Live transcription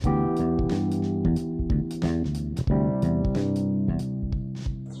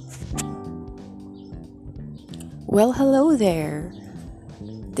Well, hello there.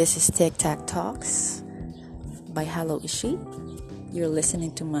 This is Tiktaktalks by hallowishie. You're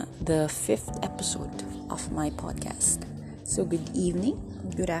listening to the 5th episode of my podcast. So good evening,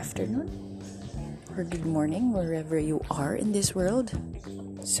 good afternoon, or good morning, wherever you are in this world.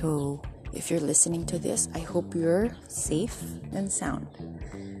 So if you're listening to this, I hope you're safe and sound.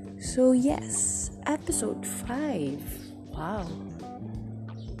 So yes, episode 5. Wow.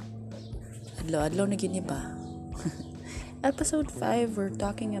 Adlaw-adlaw na giniba. Episode 5,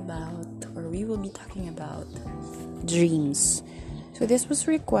 we will be talking about dreams. So this was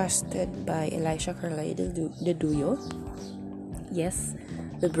requested by Elisha Carlay de Duyo. Yes,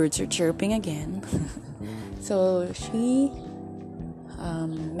 the birds are chirping again. So she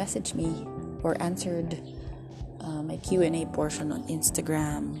messaged me or answered my Q&A portion on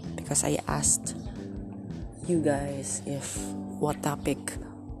Instagram because I asked you guys what topic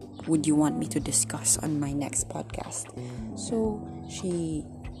would you want me to discuss on my next podcast. So she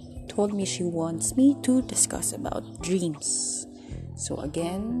told me she wants me to discuss about dreams. So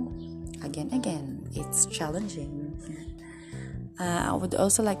again, it's challenging. I would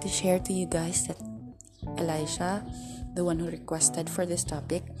also like to share to you guys that Elisha, the one who requested for this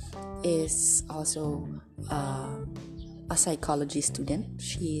topic, is also a psychology student.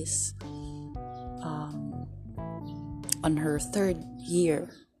 She is on her 3rd year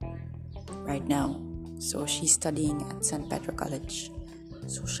right now. So she's studying at San Pedro College.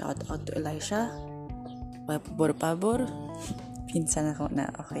 So shout out to Elisha. Pabor. Pinsan ako na,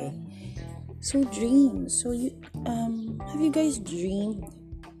 okay. So dreams. So you have you guys dreamed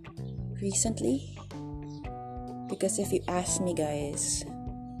recently? Because if you ask me, guys,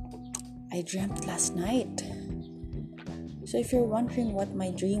 I dreamt last night. So if you're wondering what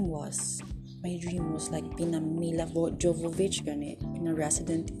my dream was like Mila Jovovich gani, pina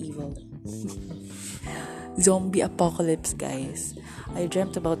Resident Evil. Zombie apocalypse, guys. I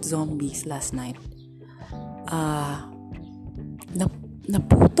dreamt about zombies last night.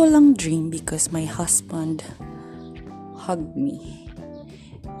 Naputo lang dream because my husband hugged me.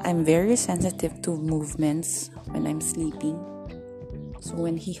 I'm very sensitive to movements when I'm sleeping. So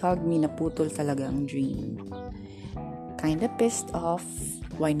when he hugged me, naputol talaga ang dream. Kinda pissed off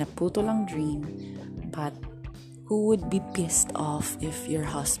why naputol ang dream, but who would be pissed off if your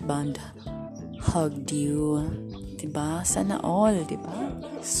husband hugged you? Diba? Sana all, diba?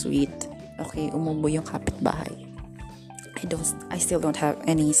 Sweet. Okay, umubo yung kapitbahay. I still don't have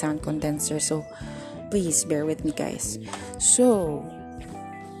any sound condenser, so please bear with me, guys. So,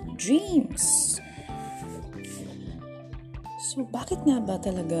 dreams. So, bakit nga ba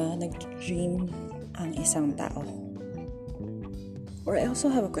talaga nag-dream ang isang tao? Or I also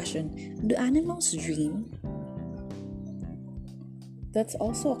have a question. Do animals dream? That's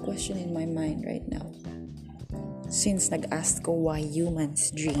also a question in my mind right now. Since nag-ask ko why humans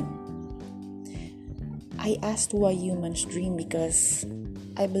dream. I asked why humans dream because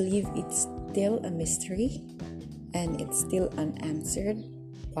I believe it's still a mystery and it's still unanswered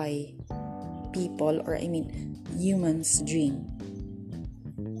why humans dream.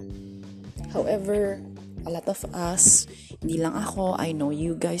 However, a lot of us, hindi lang ako, I know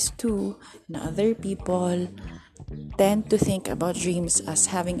you guys too, na other people tend to think about dreams as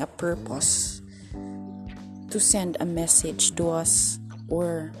having a purpose to send a message to us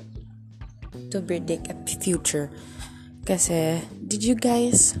or to predict a future. Kasi, did you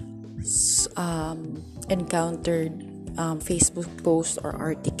guys encountered Facebook posts or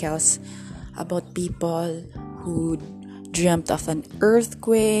articles about people who dreamt of an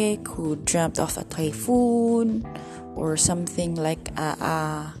earthquake, who dreamt of a typhoon, or something like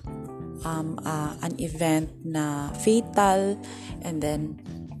an event na fatal, and then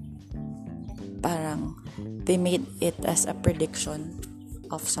parang they made it as a prediction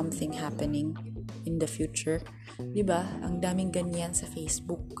of something happening in the future. Diba? Ang daming ganyan sa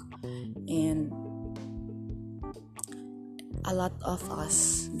Facebook. And a lot of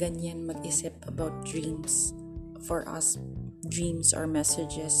us ganyan mag-isip about dreams. For us, dreams are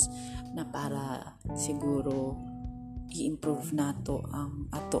messages na para siguro i-improve nato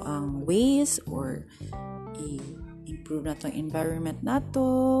ang ways or i-improve nato ang environment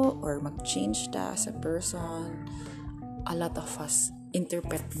nato or mag-change ta as a person. A lot of us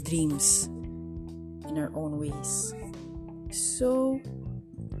interpret dreams in our own ways. So,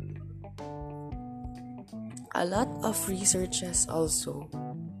 a lot of researches also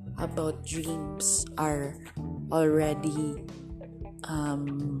about dreams are already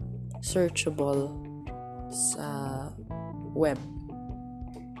searchable sa web.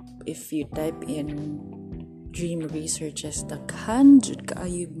 If you type in dream researches, daghan jud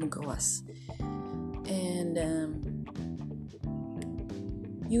kaayog mo gawas. And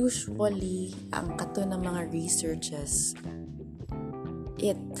Usually, ang kato ng mga researches,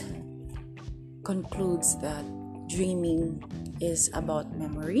 it concludes that dreaming is about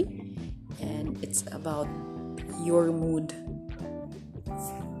memory and it's about your mood.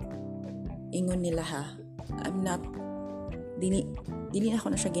 Ingon nila ha. Dili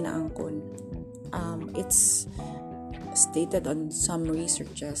ako na siya ginaangkon. It's stated on some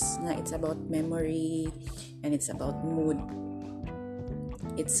researches na it's about memory and it's about mood.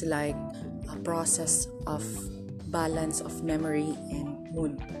 It's like a process of balance of memory and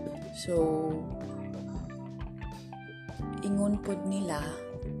mood. So, ingon pod nila,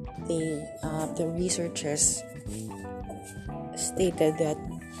 the researchers stated that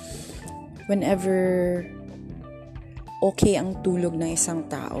whenever okay ang tulog ng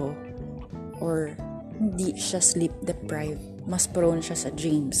isang tao or hindi siya sleep deprived, mas prone siya sa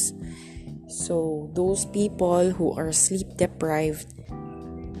dreams. So, those people who are sleep deprived,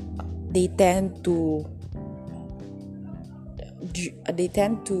 they tend to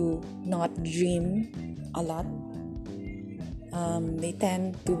not dream a lot. They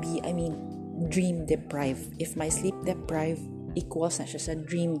tend to be, dream deprived. If my sleep deprived equals na siya sa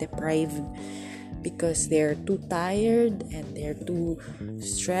dream deprived because they're too tired and they're too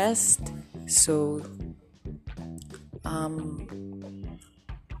stressed. So,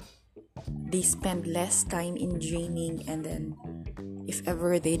 they spend less time in dreaming, and then if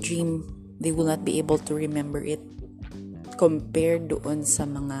ever they dream, they will not be able to remember it compared doon sa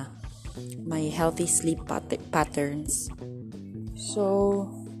mga may healthy sleep patterns. So,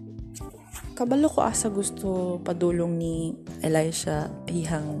 kabalo ko asa gusto padulong ni Elisha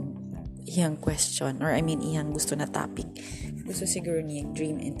ihang question or ihang gusto na topic. Gusto siguro niya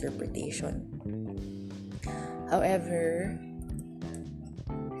dream interpretation. However,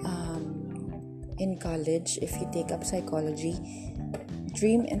 in college, if you take up psychology,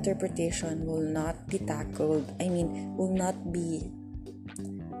 dream interpretation will not be tackled. Will not be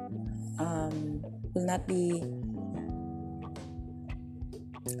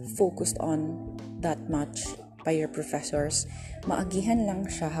focused on that much by your professors. Maagihan lang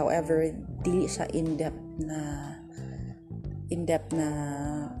siya, however, dili siya in-depth na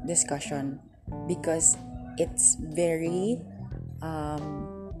discussion because it's very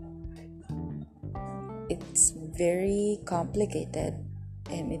complicated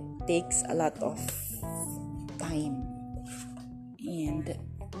and it takes a lot of time and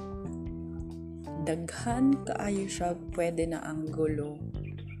daghan kaayo siya pwede na ang gulo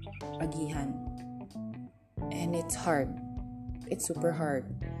agihan, and it's super hard.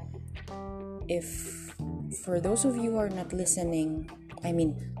 If for those of you who are not listening,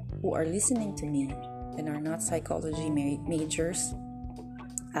 who are listening to me and are not psychology majors,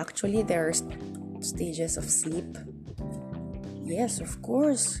 actually there are stages of sleep. Yes, of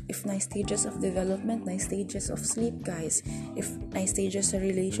course. If 9 stages of development, 9 stages of sleep, guys. If 9 stages of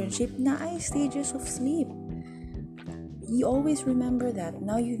relationship, 9 stages of sleep. You always remember that.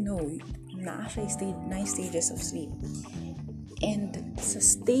 Now you know na siya 9 stages of sleep. And sa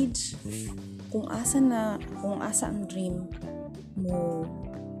stage, kung asa ang dream mo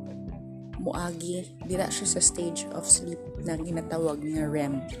muagi, dira siya sa stage of sleep na ginatawag nga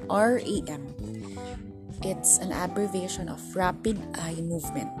REM. REM. It's an abbreviation of rapid eye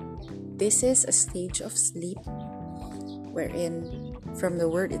movement. This is a stage of sleep wherein, from the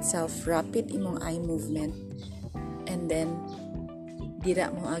word itself, rapid imong eye movement, and then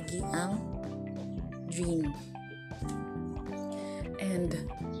dira mo agi ang dream. And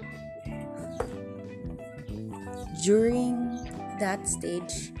during that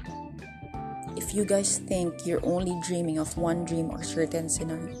stage, if you guys think you're only dreaming of one dream or certain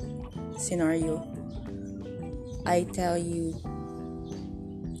scenario, I tell you,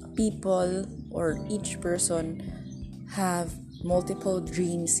 people or each person have multiple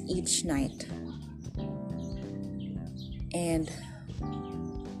dreams each night. And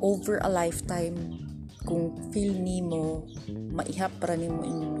over a lifetime, kung feel nimo, maihap para nimo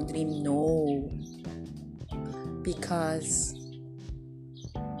inyong dream, no. Because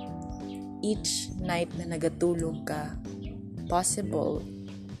each night na nagatulog ka, possible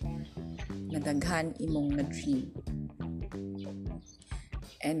nadaghan imong na-dream.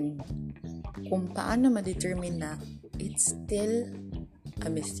 And kung paano ma-determine na, it's still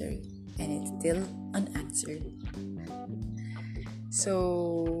a mystery and it's still unanswered.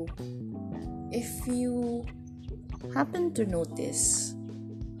 So, if you happen to notice,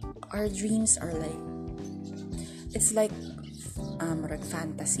 our dreams are it's like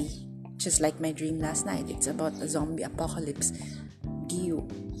fantasy. Just like my dream last night, it's about a zombie apocalypse. Do you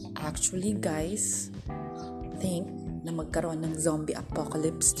actually, guys, think na magkaroon ng zombie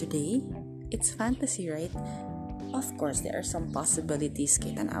apocalypse today. It's fantasy, right? Of course, there are some possibilities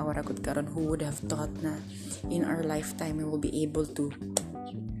kay tanawa ra gud karon. Who would have thought na in our lifetime we will be able to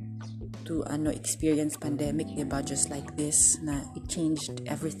experience pandemic, diba? Just like this, na it changed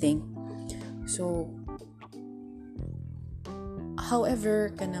everything. So,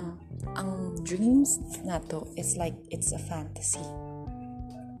 however, ang dreams nato is like it's a fantasy.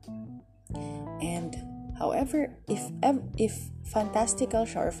 And however, if fantastical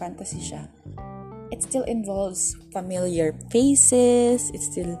siya or fantasy siya, it still involves familiar faces, it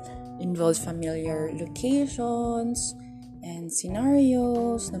still involves familiar locations and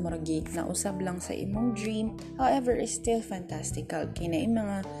scenarios na maragi na usab lang sa imong dream. However, it's still fantastical. Kaya na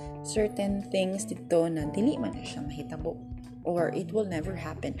mga certain things dito na dili man na siya mahitabo, or it will never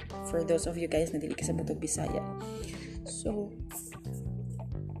happen for those of you guys na dili ka sa Batog Bisaya. So,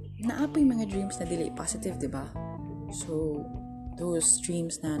 naapoy mga dreams na dili positive, diba? So, those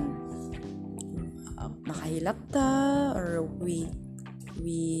dreams na makahilak ta, or we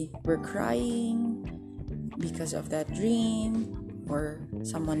were crying because of that dream, or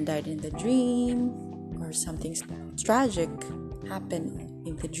someone died in the dream, or something tragic happened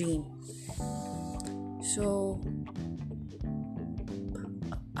in the dream. So,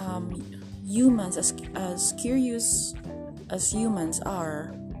 humans, as curious as humans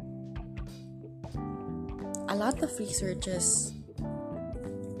are, a lot of researchers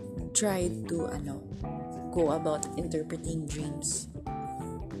tried to go about interpreting dreams.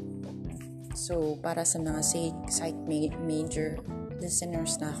 So, para sa mga psych major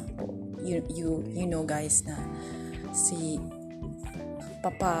listeners na you know guys na si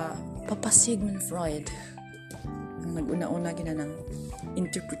Papa Sigmund Freud ang nag-una-una gina ng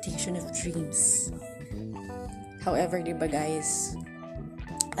interpretation of dreams. However, diba guys,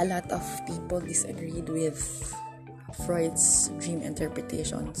 a lot of people disagreed with Freud's dream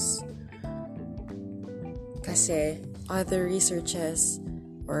interpretations. Kasi other researchers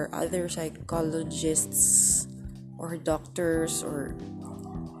or other psychologists or doctors or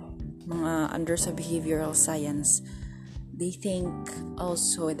mga under sa behavioral science, they think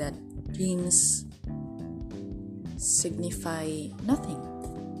also that dreams signify nothing.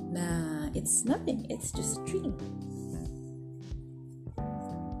 Na it's nothing, it's just a dream.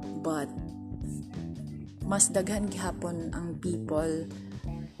 But mas daghan gihapon ang people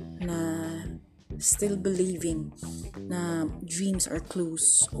na still believing na dreams are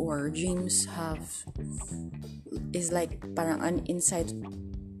clues, or dreams is like parang an insight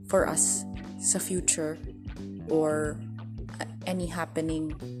for us sa future, or any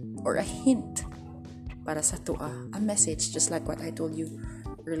happening, or a hint para sa tua, a message, just like what I told you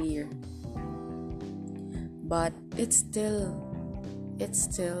earlier. But it's still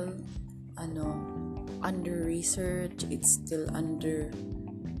under research, it's still under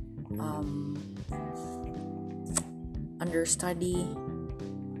study,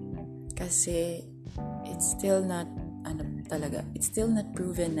 kasi it's still not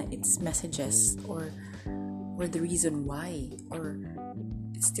proven na it's messages or the reason why, or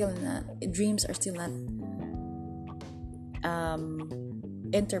it's still not, dreams are still not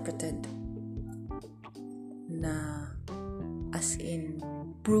interpreted na as in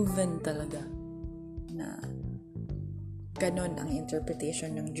proven talaga na ganon ang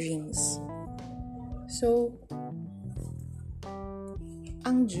interpretation ng dreams. So,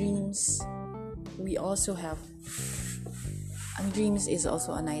 ang dreams, ang dreams is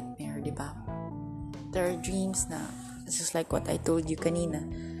also a nightmare, diba? There are dreams na, just like what I told you kanina,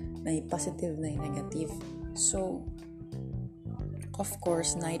 na positive na negative. So, of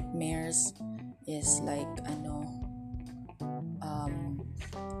course, nightmares is like,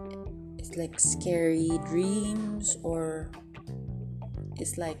 it's like scary dreams, or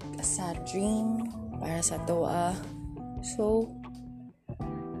it's like a sad dream para sa toa. So,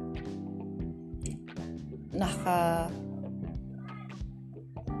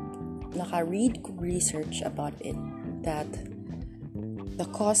 naka-read ko research about it, that the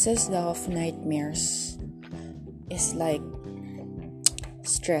causes of nightmares is like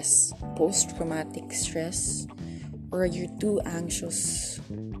stress, post-traumatic stress, or you're too anxious,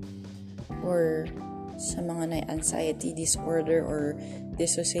 or sa mga na anxiety disorder or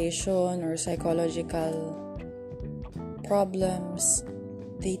dissociation or psychological problems,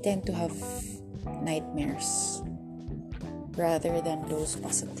 they tend to have nightmares rather than those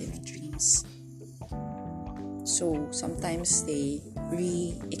positive dreams. So sometimes they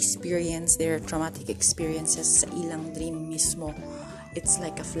re-experience their traumatic experiences sa ilang dream mismo. It's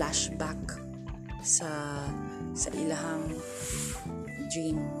like a flashback sa ilahang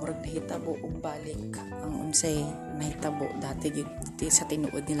dream murag nahitabo og balik ang unsay nahitabo dati gyud sa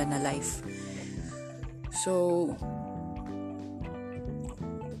tinuod nila na life. So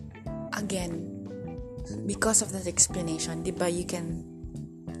again, because of that explanation, diba, you can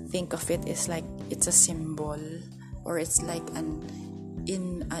think of it as like it's a symbol, or it's like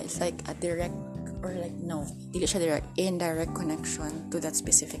it's like a direct, or like no, dili siya direct, indirect connection to that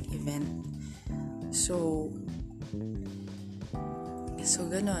specific event. So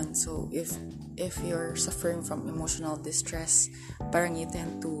ganon. So if you're suffering from emotional distress, parang you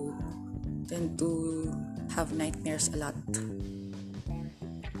tend to have nightmares a lot.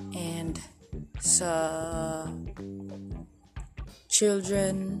 And sa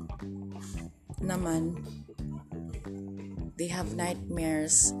children naman, they have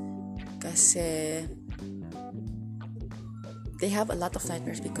nightmares kasi they have a lot of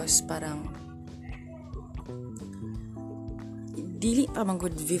nightmares because parang dili pa man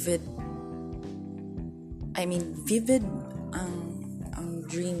good vivid ang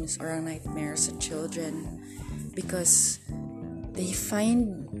dreams or ang nightmares sa children, because they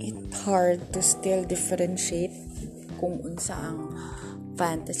find it hard to still differentiate kung unsa ang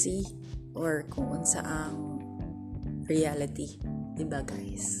fantasy or kung unsa ang reality, diba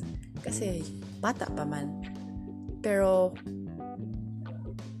guys? Kasi bata pa man, pero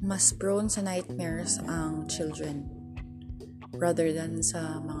mas prone sa nightmares ang children rather than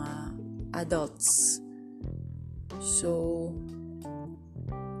sa mga adults. So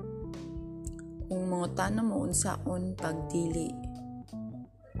kung mga tanong mo unsaon pagdili,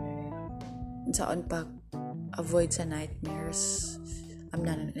 unsaon pag avoid sa nightmares, I'm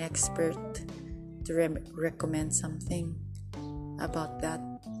not an expert to recommend something about that.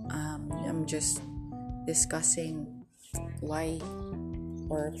 I'm just discussing why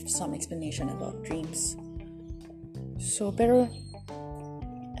or some explanation about dreams. So, pero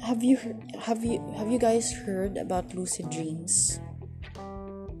have you guys heard about lucid dreams?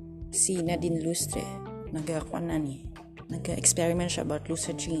 Si Nadine Lustre, nag-experiment siya about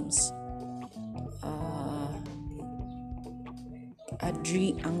lucid dreams.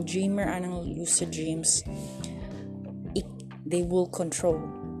 Ang dreamer anang lucid dreams, they will control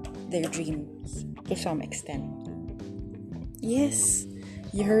their dreams to some extent. Yes,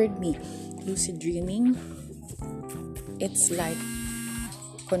 you heard me. Lucid dreaming, it's like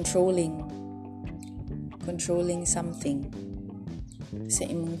controlling something sa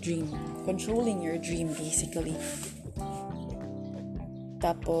imong dream, controlling your dream basically.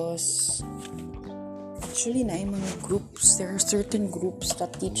 Tapos actually na yung mga groups, there are certain groups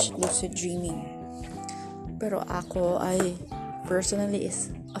that teach lucid dreaming, pero I personally is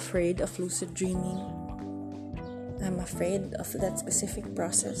afraid of lucid dreaming. I'm afraid of that specific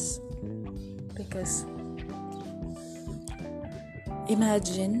process because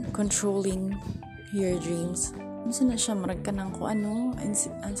imagine controlling your dreams. Minsan na siya marag ka ng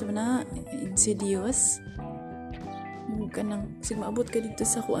insidious. Ka nang sigmaabot ka dito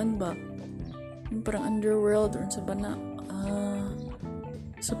sa kuan ba? Yung parang underworld or sa bana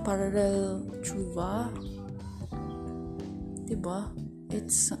sa parallel truva. Diba?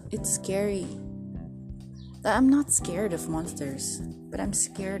 It's scary. I'm not scared of monsters, but I'm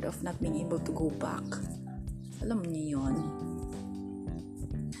scared of not being able to go back. Alam niyo yun?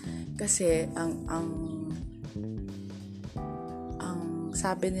 Kasi ang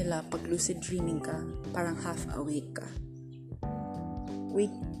sabi nila pag lucid dreaming ka, parang half awake ka.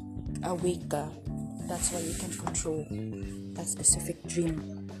 Awake ka. That's why you can control that specific dream.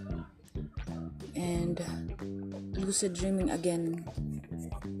 And lucid dreaming again,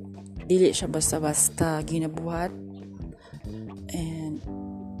 dili siya basta-basta ginabuhat, and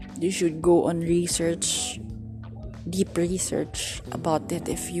you should go on deep research about it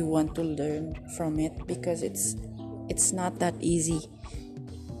if you want to learn from it, because it's not that easy.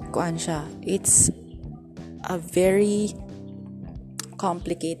 Kuan siya, it's a very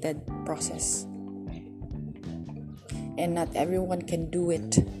complicated process, and not everyone can do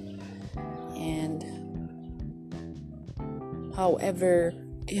it. And however,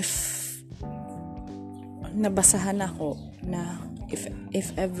 if nabasahan ako na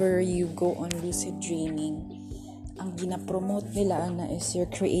if ever you go on lucid dreaming, ang gina-promote nila na is your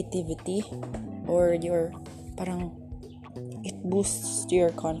creativity, or your parang it boosts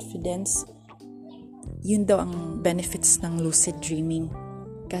your confidence. Yun daw ang benefits ng lucid dreaming,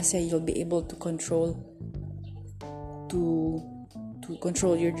 kasi you'll be able to control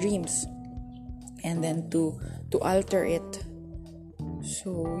your dreams, and then to alter it.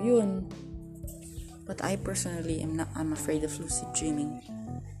 So yun. But I personally I'm afraid of lucid dreaming.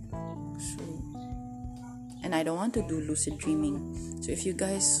 So, and and I don't want to do lucid dreaming. So if you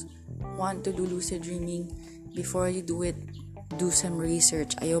guys want to do lucid dreaming, before you do it, do some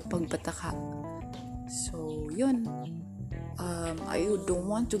research. Ayaw pagpataka. So yun, I don't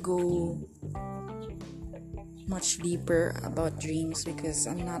want to go much deeper about dreams because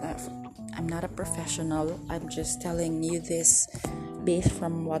I'm not a professional. I'm just telling you this based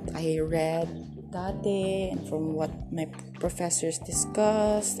from what I read that day and from what my professors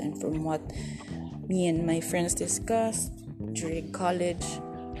discussed and from what me and my friends discussed during college.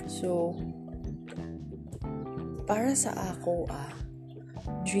 So para sa ako,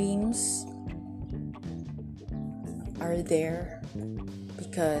 dreams are there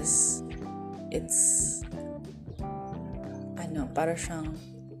because it's para siyang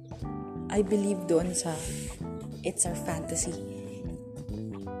I believe doon sa it's our fantasy.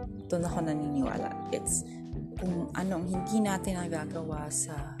 Doon ako naniniwala. It's kung anong hindi natin nagagawa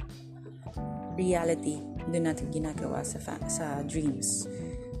sa reality, doon natin ginagawa sa dreams.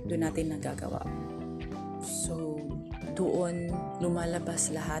 Doon natin nagagawa. So, doon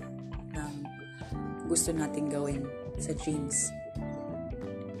lumalabas lahat ng gusto natin gawin sa dreams.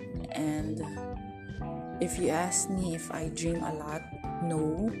 And if you ask me if I dream a lot,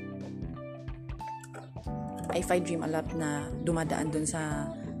 no. If I dream a lot na dumadaan dun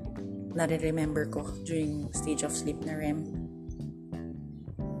sa nare-remember ko during stage of sleep na REM,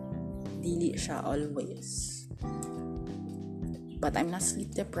 dili siya always. But I'm not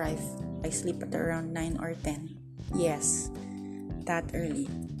sleep deprived. I sleep at around 9 or 10. Yes, that early.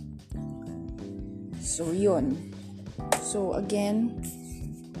 So yun. So again,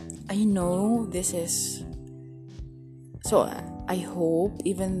 I know this is so I hope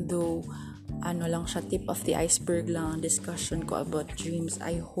even though lang siya tip of the iceberg lang ang discussion ko about dreams,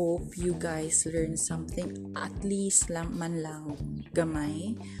 I hope you guys learn something at least man lang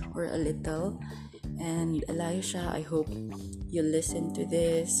gamay or a little. And Elisha, I hope you listen to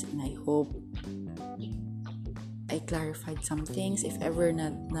this and I hope I clarified some things. If ever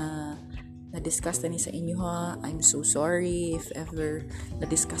na-discuss na ni sa inyo ha, I'm so sorry if ever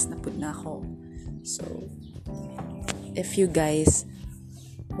na-discuss na pud na ako. So if you guys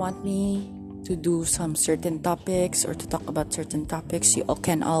want me to do some certain topics or to talk about certain topics, you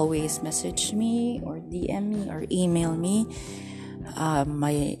can always message me or DM me or email me.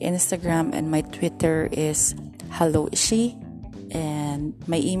 My Instagram and my Twitter is hallowishie, and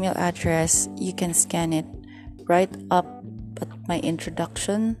my email address, you can scan it right up at my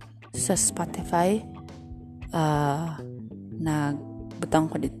introduction sa Spotify. Nagbutang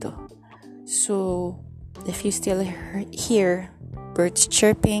ko dito. So if you still hear birds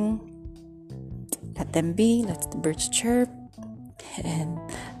chirping, let them be, let the birds chirp. And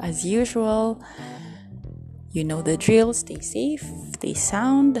as usual, you know the drill. Stay safe, stay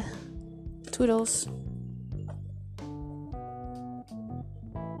sound. Toodles.